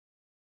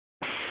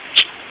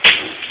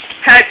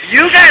Have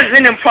you guys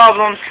been in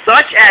problems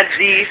such as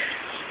these?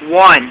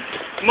 1.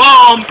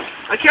 Mom,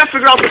 I can't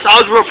figure out this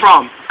algebra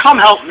problem. Come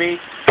help me.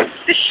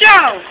 The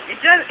show.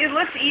 It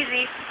looks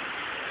easy.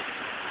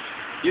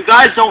 You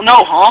guys don't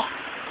know, huh?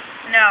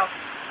 No.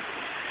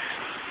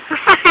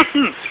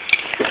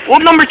 Well,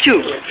 number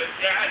 2.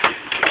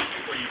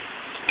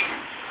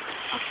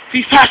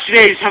 These past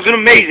days have been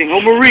amazing.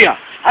 Oh, Maria,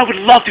 I would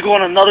love to go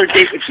on another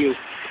date with you.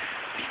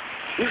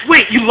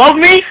 Wait, you love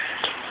me?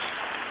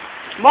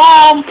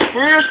 Mom,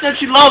 Maria said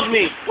she loves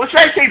me. What should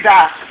I say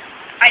back?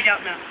 I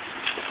don't know.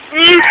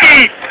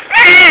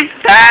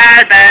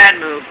 Bad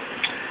move.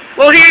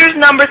 Well, here's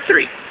number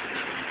 3.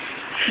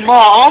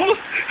 Mom,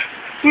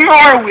 where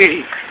are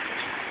we?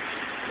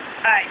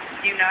 I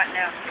do not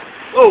know.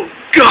 Oh,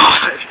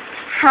 God.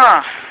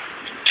 Huh.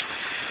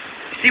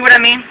 See what I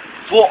mean?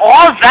 Well,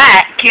 all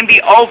that can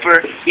be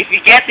over if you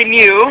get the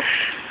new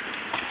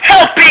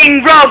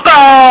Helping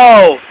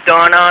Robo!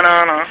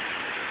 Da-na-na-na.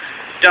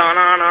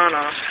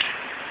 Da-na-na-na.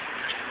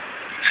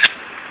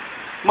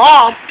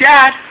 Mom,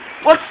 Dad,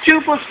 what's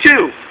 2 plus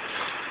 2?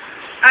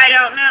 I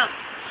don't know.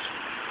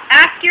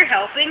 Ask your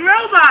helping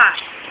robot.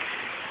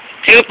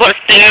 2 plus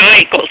 2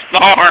 equals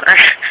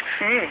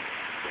 4.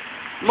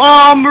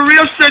 Mom,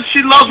 Maria said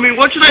she loved me.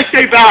 What should I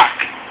say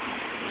back?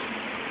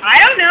 I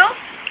don't know.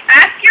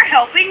 Ask your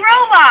helping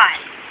robot.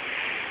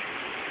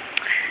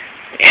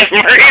 If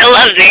Maria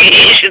loves you,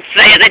 you should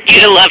say that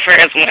you love her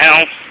as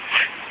well.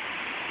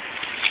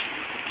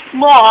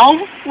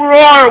 Mom, where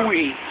are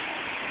we?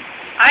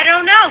 I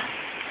don't know.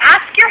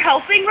 Ask your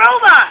helping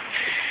robot.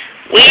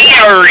 We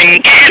are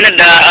in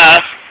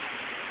Canada.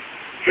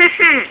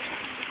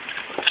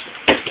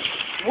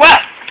 Well,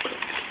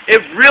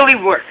 it really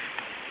works.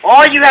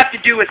 All you have to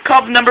do is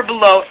call the number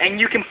below and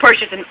you can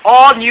purchase an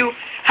all-new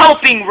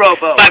Helping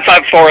Robo.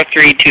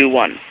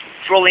 554321.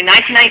 It's only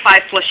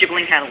 $19.95 plus shipping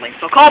and handling.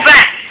 So call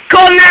back.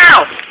 Call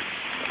now!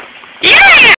 Yeah!